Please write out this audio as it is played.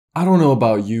I don't know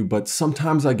about you, but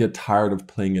sometimes I get tired of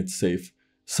playing it safe.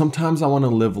 Sometimes I want to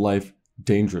live life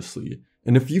dangerously.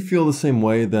 And if you feel the same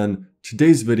way, then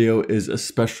today's video is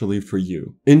especially for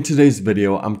you. In today's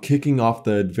video, I'm kicking off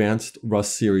the Advanced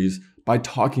Rust series by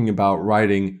talking about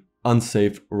writing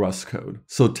unsafe Rust code.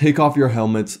 So take off your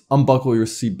helmets, unbuckle your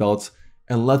seatbelts,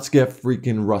 and let's get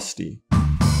freaking rusty.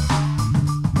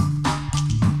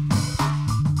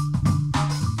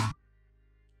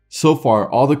 So far,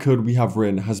 all the code we have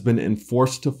written has been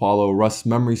enforced to follow Rust's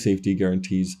memory safety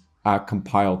guarantees at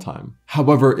compile time.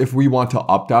 However, if we want to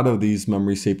opt out of these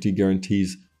memory safety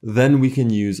guarantees, then we can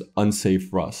use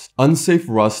unsafe Rust. Unsafe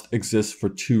Rust exists for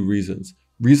two reasons.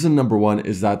 Reason number one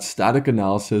is that static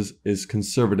analysis is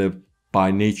conservative by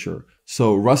nature.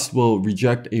 So Rust will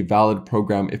reject a valid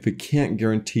program if it can't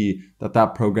guarantee that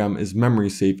that program is memory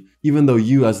safe, even though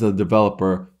you as the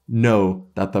developer know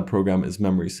that the program is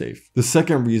memory safe. The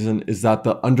second reason is that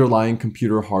the underlying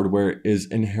computer hardware is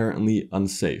inherently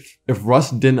unsafe. If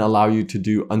Rust didn't allow you to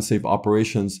do unsafe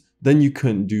operations, then you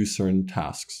couldn't do certain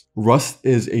tasks. Rust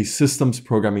is a systems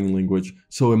programming language,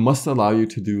 so it must allow you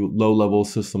to do low-level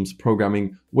systems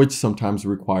programming, which sometimes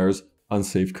requires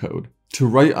unsafe code. To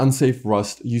write unsafe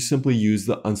Rust, you simply use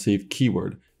the unsafe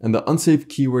keyword, and the unsafe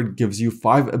keyword gives you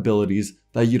 5 abilities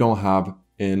that you don't have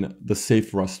in the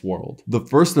safe Rust world. The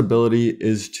first ability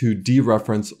is to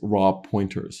dereference raw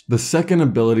pointers. The second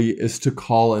ability is to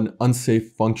call an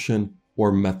unsafe function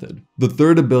or method. The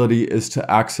third ability is to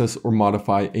access or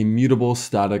modify a mutable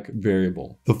static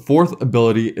variable. The fourth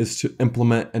ability is to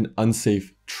implement an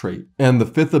unsafe trait. And the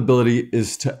fifth ability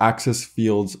is to access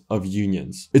fields of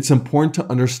unions. It's important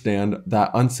to understand that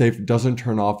unsafe doesn't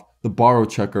turn off the borrow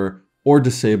checker or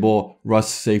disable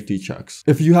Rust safety checks.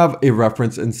 If you have a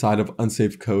reference inside of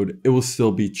unsafe code, it will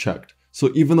still be checked.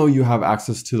 So even though you have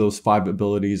access to those 5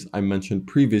 abilities I mentioned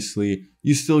previously,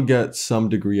 you still get some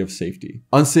degree of safety.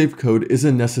 Unsafe code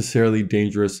isn't necessarily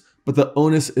dangerous, but the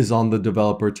onus is on the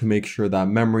developer to make sure that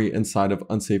memory inside of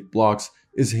unsafe blocks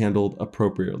is handled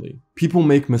appropriately. People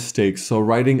make mistakes, so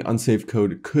writing unsafe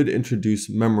code could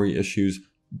introduce memory issues,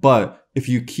 but if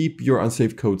you keep your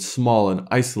unsafe code small and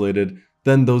isolated,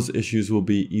 then those issues will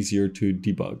be easier to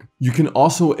debug. You can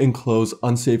also enclose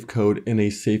unsafe code in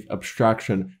a safe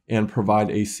abstraction and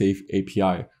provide a safe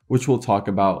API, which we'll talk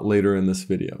about later in this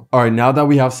video. Alright, now that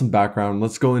we have some background,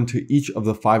 let's go into each of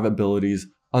the 5 abilities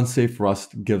unsafe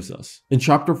Rust gives us. In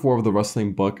chapter 4 of the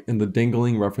Rustling book, in the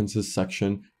dangling references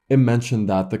section, it mentioned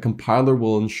that the compiler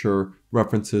will ensure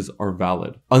references are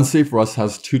valid. Unsafe Rust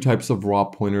has 2 types of raw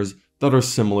pointers that are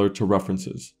similar to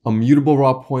references: a mutable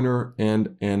raw pointer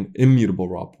and an immutable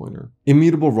raw pointer.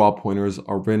 Immutable raw pointers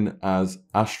are written as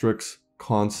asterisk,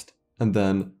 const, and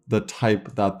then the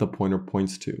type that the pointer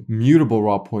points to. Mutable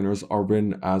raw pointers are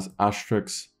written as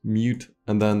asterisk, mute,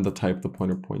 and then the type the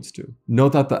pointer points to.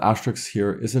 Note that the asterisk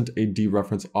here isn't a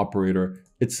dereference operator,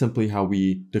 it's simply how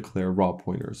we declare raw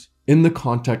pointers. In the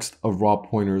context of raw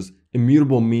pointers,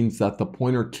 immutable means that the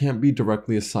pointer can't be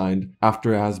directly assigned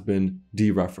after it has been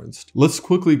dereferenced. Let's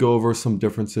quickly go over some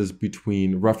differences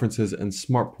between references and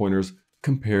smart pointers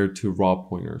compared to raw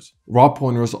pointers. Raw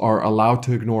pointers are allowed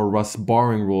to ignore Rust's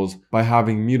borrowing rules by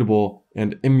having mutable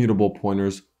and immutable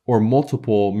pointers or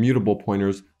multiple mutable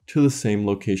pointers to the same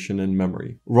location in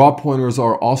memory. Raw pointers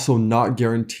are also not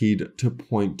guaranteed to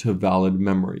point to valid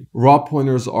memory. Raw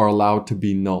pointers are allowed to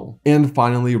be null. And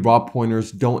finally, raw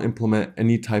pointers don't implement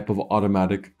any type of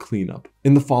automatic cleanup.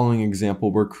 In the following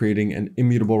example, we're creating an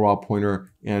immutable raw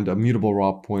pointer and a mutable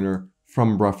raw pointer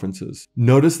from references.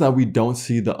 Notice that we don't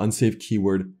see the unsafe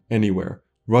keyword anywhere.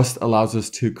 Rust allows us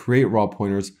to create raw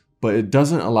pointers, but it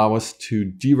doesn't allow us to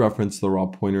dereference the raw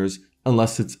pointers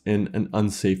unless it's in an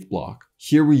unsafe block.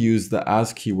 Here we use the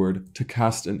as keyword to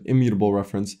cast an immutable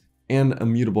reference and a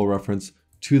mutable reference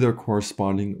to their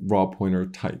corresponding raw pointer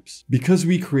types. Because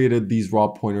we created these raw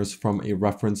pointers from a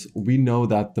reference, we know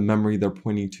that the memory they're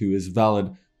pointing to is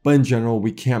valid, but in general,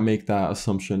 we can't make that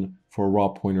assumption for raw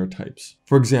pointer types.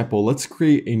 For example, let's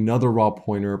create another raw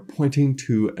pointer pointing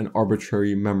to an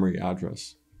arbitrary memory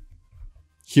address.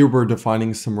 Here we're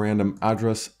defining some random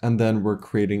address, and then we're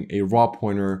creating a raw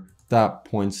pointer that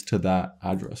points to that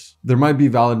address. There might be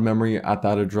valid memory at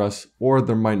that address, or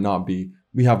there might not be.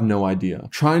 We have no idea.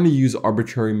 Trying to use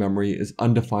arbitrary memory is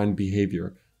undefined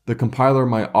behavior. The compiler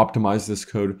might optimize this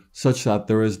code such that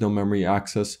there is no memory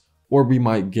access, or we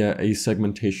might get a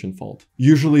segmentation fault.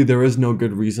 Usually there is no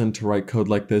good reason to write code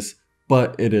like this,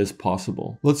 but it is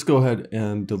possible. Let's go ahead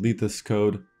and delete this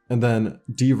code and then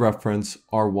dereference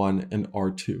R1 and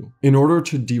R2. In order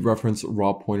to dereference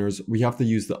raw pointers, we have to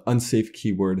use the unsafe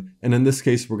keyword, and in this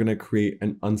case, we're going to create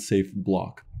an unsafe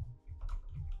block.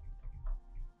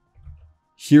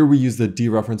 Here we use the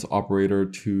dereference operator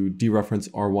to dereference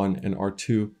R1 and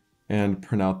R2 and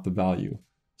print out the value.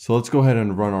 So let's go ahead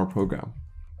and run our program.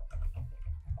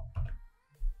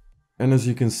 And as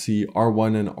you can see,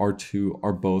 R1 and R2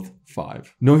 are both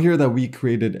 5. Note here that we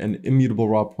created an immutable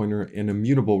raw pointer and a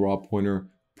mutable raw pointer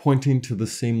pointing to the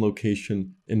same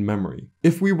location in memory.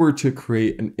 If we were to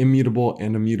create an immutable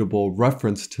and a mutable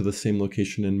reference to the same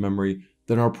location in memory,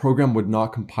 then our program would not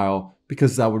compile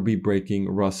because that would be breaking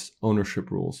Rust's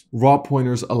ownership rules. Raw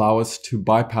pointers allow us to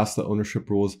bypass the ownership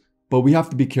rules, but we have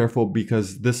to be careful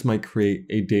because this might create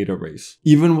a data race.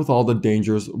 Even with all the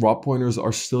dangers, raw pointers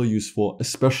are still useful,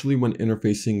 especially when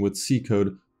interfacing with C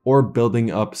code or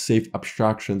building up safe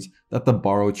abstractions that the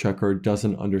borrow checker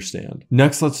doesn't understand.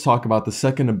 Next, let's talk about the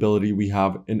second ability we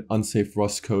have in unsafe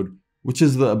Rust code, which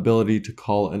is the ability to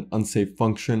call an unsafe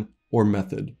function or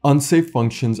method. Unsafe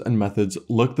functions and methods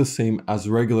look the same as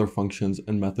regular functions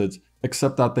and methods,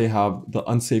 except that they have the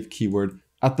unsafe keyword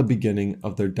at the beginning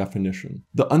of their definition.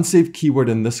 The unsafe keyword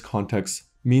in this context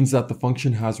means that the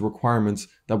function has requirements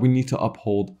that we need to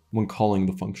uphold when calling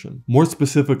the function. More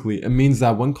specifically, it means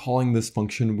that when calling this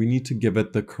function, we need to give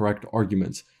it the correct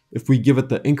arguments. If we give it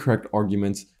the incorrect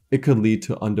arguments, it could lead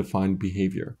to undefined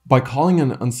behavior. By calling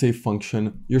an unsafe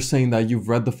function, you're saying that you've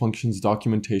read the function's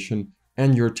documentation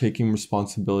and you're taking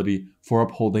responsibility for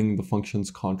upholding the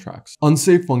function's contracts.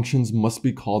 Unsafe functions must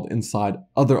be called inside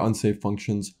other unsafe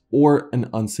functions or an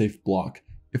unsafe block.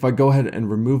 If I go ahead and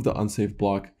remove the unsafe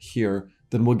block here,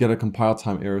 then we'll get a compile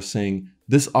time error saying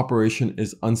this operation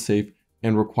is unsafe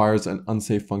and requires an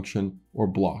unsafe function or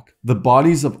block. The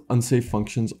bodies of unsafe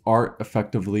functions are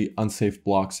effectively unsafe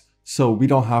blocks, so we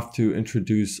don't have to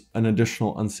introduce an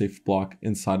additional unsafe block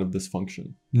inside of this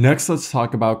function. Next, let's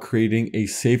talk about creating a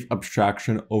safe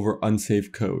abstraction over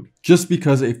unsafe code. Just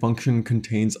because a function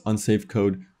contains unsafe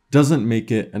code doesn't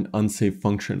make it an unsafe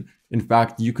function. In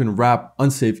fact, you can wrap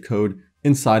unsafe code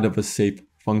inside of a safe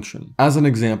function. As an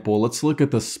example, let's look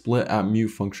at the split at mute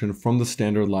function from the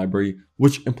standard library,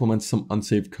 which implements some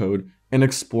unsafe code, and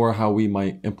explore how we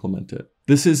might implement it.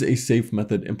 This is a safe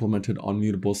method implemented on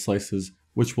mutable slices,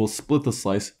 which will split the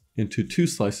slice into 2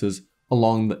 slices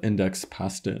along the index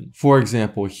passed in. For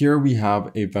example, here we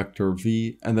have a vector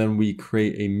v, and then we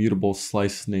create a mutable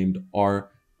slice named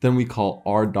r, then we call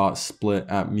r.split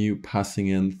at mute passing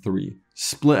in 3.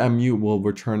 Split at mute will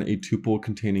return a tuple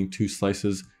containing 2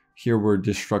 slices. Here we're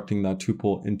destructing that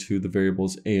tuple into the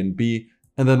variables a and b,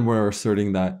 and then we're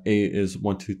asserting that a is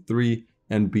 1, 2, 3,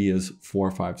 and b is 4,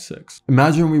 5, 6.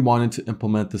 Imagine we wanted to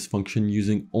implement this function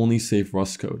using only safe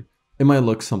Rust code. It might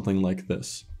look something like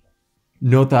this.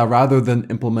 Note that rather than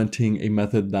implementing a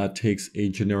method that takes a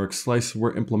generic slice,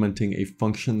 we're implementing a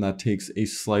function that takes a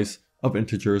slice of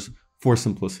integers for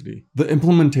simplicity. The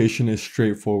implementation is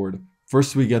straightforward.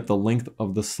 First, we get the length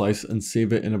of the slice and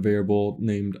save it in a variable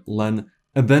named len,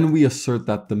 and then we assert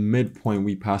that the midpoint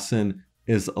we pass in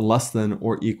is less than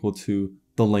or equal to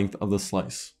the length of the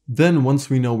slice. Then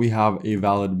once we know we have a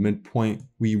valid midpoint,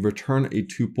 we return a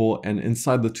tuple, and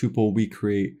inside the tuple we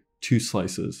create 2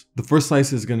 slices. The first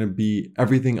slice is going to be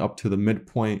everything up to the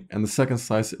midpoint, and the second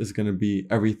slice is going to be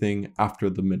everything after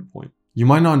the midpoint. You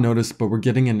might not notice, but we're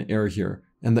getting an error here,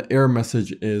 and the error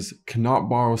message is cannot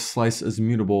borrow slice as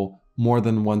mutable more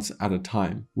than once at a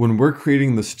time. When we're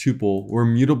creating this tuple, we're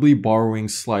mutably borrowing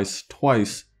slice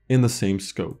twice in the same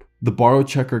scope. The borrow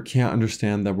checker can't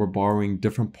understand that we're borrowing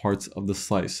different parts of the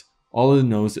slice. All it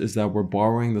knows is that we're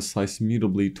borrowing the slice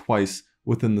mutably twice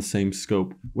within the same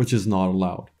scope, which is not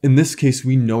allowed. In this case,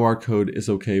 we know our code is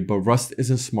okay, but Rust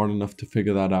isn't smart enough to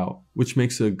figure that out, which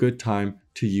makes it a good time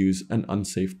to use an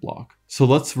unsafe block. So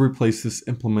let's replace this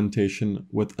implementation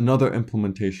with another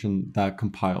implementation that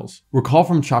compiles. Recall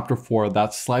from chapter 4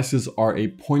 that slices are a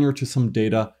pointer to some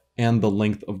data and the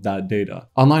length of that data.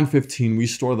 On line 15, we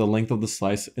store the length of the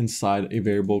slice inside a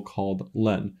variable called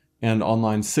len. And on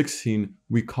line 16,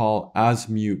 we call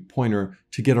asMute pointer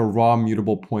to get a raw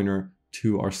mutable pointer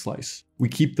to our slice. We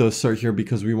keep the assert here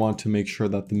because we want to make sure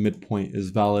that the midpoint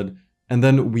is valid. And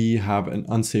then we have an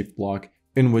unsafe block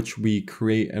in which we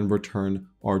create and return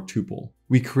our tuple.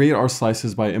 We create our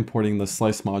slices by importing the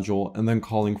slice module and then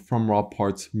calling from raw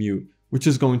parts mute, which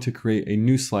is going to create a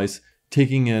new slice,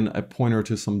 taking in a pointer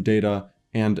to some data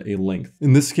and a length.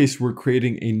 In this case, we're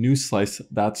creating a new slice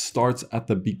that starts at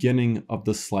the beginning of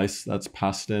the slice that's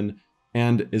passed in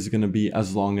and is going to be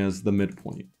as long as the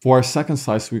midpoint. For our second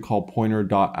slice, we call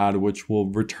pointer.add, which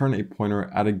will return a pointer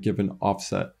at a given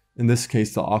offset. In this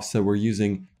case, the offset we're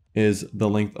using is the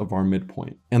length of our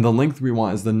midpoint. And the length we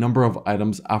want is the number of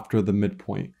items after the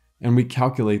midpoint. And we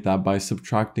calculate that by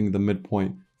subtracting the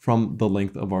midpoint from the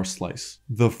length of our slice.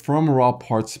 The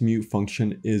fromRawPartsMute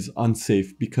function is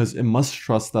unsafe because it must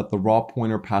trust that the raw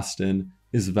pointer passed in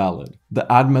is valid. The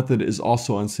add method is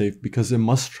also unsafe because it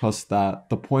must trust that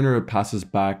the pointer it passes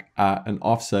back at an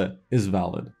offset is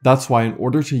valid. That's why in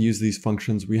order to use these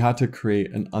functions, we had to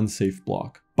create an unsafe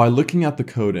block. By looking at the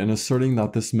code and asserting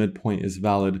that this midpoint is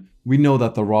valid, we know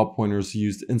that the raw pointers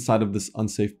used inside of this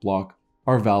unsafe block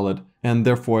are valid, and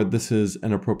therefore this is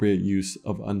an appropriate use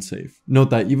of unsafe. Note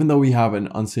that even though we have an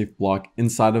unsafe block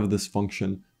inside of this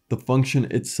function, the function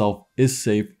itself is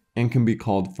safe and can be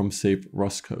called from safe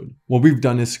Rust code. What we've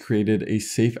done is created a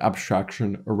safe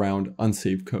abstraction around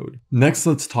unsafe code. Next,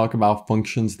 let's talk about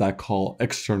functions that call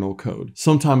external code.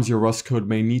 Sometimes your Rust code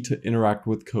may need to interact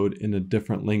with code in a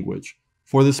different language.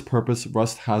 For this purpose,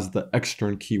 Rust has the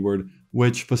extern keyword,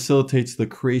 which facilitates the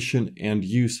creation and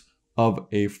use of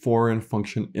a foreign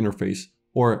function interface,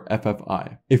 or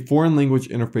FFI. A foreign language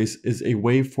interface is a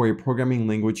way for a programming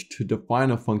language to define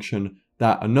a function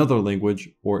that another language,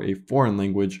 or a foreign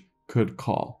language, could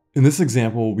call. In this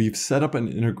example, we've set up an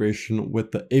integration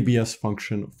with the ABS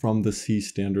function from the C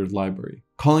standard library.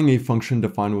 Calling a function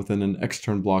defined within an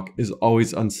extern block is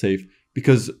always unsafe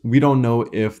because we don't know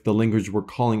if the language we're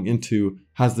calling into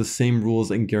has the same rules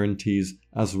and guarantees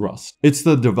as Rust. It's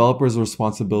the developer's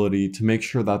responsibility to make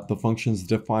sure that the functions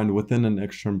defined within an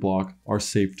extern block are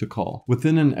safe to call.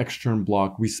 Within an extern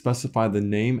block, we specify the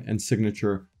name and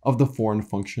signature of the foreign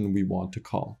function we want to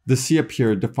call. The C up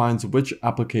here defines which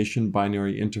application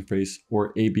binary interface, or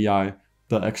ABI,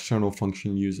 the external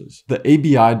function uses. The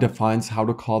ABI defines how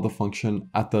to call the function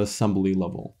at the assembly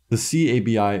level. The C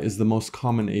ABI is the most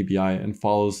common ABI and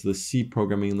follows the C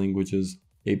programming language's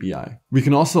ABI. We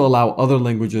can also allow other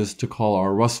languages to call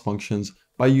our Rust functions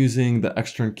by using the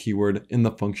extern keyword in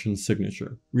the function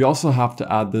signature. We also have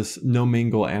to add this no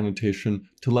mangle annotation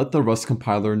to let the Rust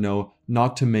compiler know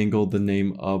not to mangle the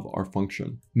name of our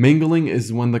function. Mangling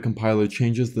is when the compiler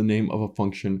changes the name of a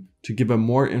function to give it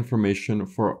more information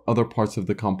for other parts of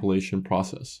the compilation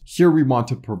process. Here we want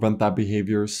to prevent that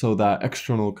behavior so that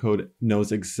external code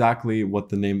knows exactly what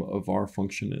the name of our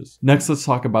function is. Next, let's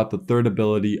talk about the third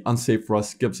ability Unsafe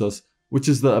Rust gives us, which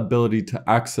is the ability to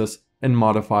access and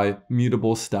modify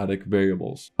mutable static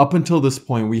variables. Up until this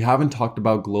point, we haven't talked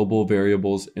about global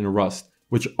variables in Rust,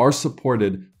 which are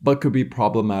supported but could be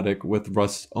problematic with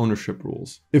Rust's ownership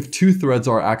rules. If two threads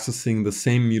are accessing the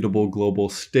same mutable global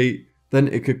state, then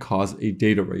it could cause a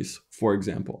data race, for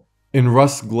example. In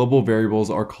Rust, global variables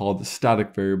are called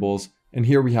static variables, and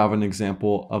here we have an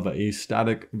example of a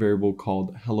static variable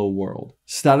called hello world.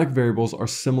 Static variables are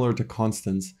similar to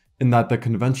constants in that the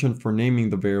convention for naming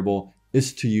the variable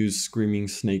is to use screaming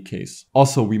snake case.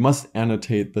 Also, we must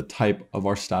annotate the type of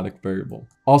our static variable.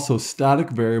 Also, static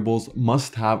variables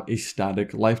must have a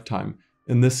static lifetime.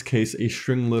 In this case, a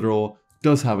string literal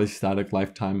does have a static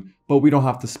lifetime, but we don't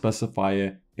have to specify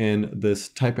it in this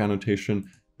type annotation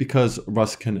because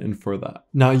Rust can infer that.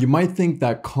 Now, you might think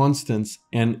that constants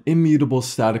and immutable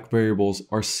static variables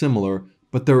are similar,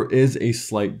 but there is a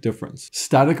slight difference.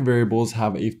 Static variables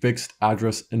have a fixed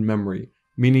address in memory,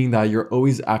 meaning that you're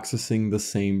always accessing the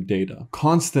same data.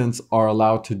 Constants are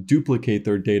allowed to duplicate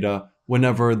their data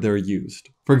whenever they're used.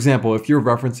 For example, if you're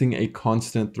referencing a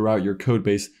constant throughout your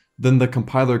codebase, then the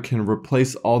compiler can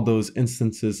replace all those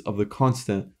instances of the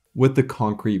constant with the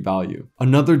concrete value.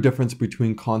 Another difference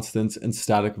between constants and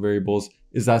static variables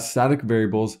is that static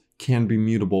variables can be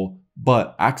mutable,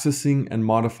 but accessing and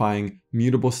modifying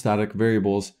mutable static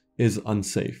variables is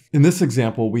unsafe. In this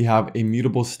example, we have a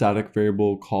mutable static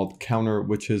variable called counter,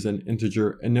 which is an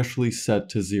integer initially set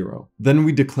to 0. Then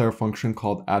we declare a function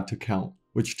called add2count,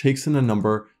 which takes in a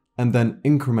number and then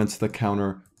increments the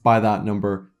counter by that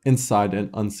number inside an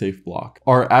unsafe block.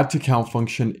 Our add2count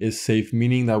function is safe,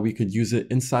 meaning that we could use it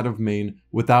inside of main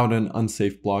without an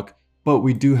unsafe block, but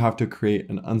we do have to create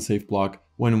an unsafe block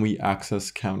when we access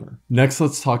counter. Next,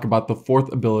 let's talk about the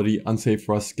fourth ability Unsafe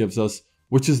Rust gives us,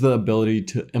 which is the ability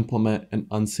to implement an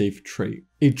unsafe trait.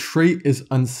 A trait is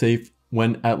unsafe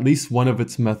when at least one of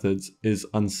its methods is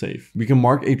unsafe. We can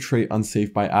mark a trait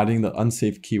unsafe by adding the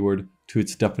unsafe keyword to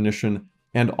its definition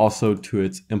and also to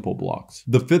its impl blocks.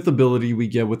 The fifth ability we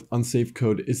get with unsafe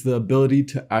code is the ability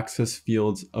to access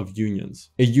fields of unions.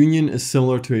 A union is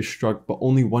similar to a struct, but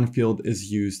only one field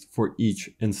is used for each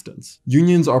instance.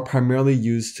 Unions are primarily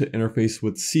used to interface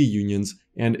with C unions,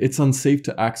 and it's unsafe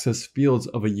to access fields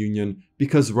of a union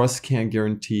because Rust can't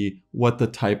guarantee what the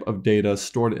type of data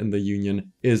stored in the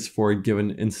union is for a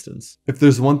given instance. If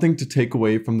there's one thing to take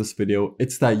away from this video,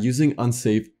 it's that using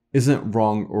unsafe isn't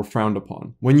wrong or frowned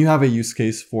upon. When you have a use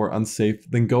case for unsafe,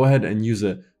 then go ahead and use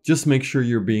it. Just make sure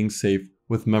you're being safe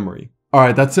with memory.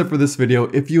 Alright, that's it for this video.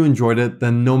 If you enjoyed it,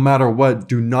 then no matter what,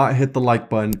 do not hit the like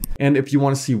button. And if you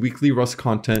want to see weekly Rust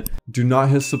content, do not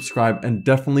hit subscribe and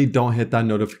definitely don't hit that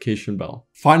notification bell.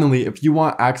 Finally, if you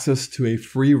want access to a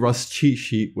free Rust cheat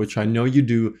sheet, which I know you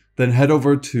do, then head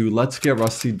over to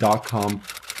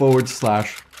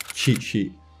letsgetrusty.com/cheat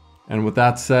sheet. And with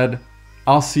that said,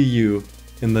 I'll see you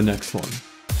in the next one.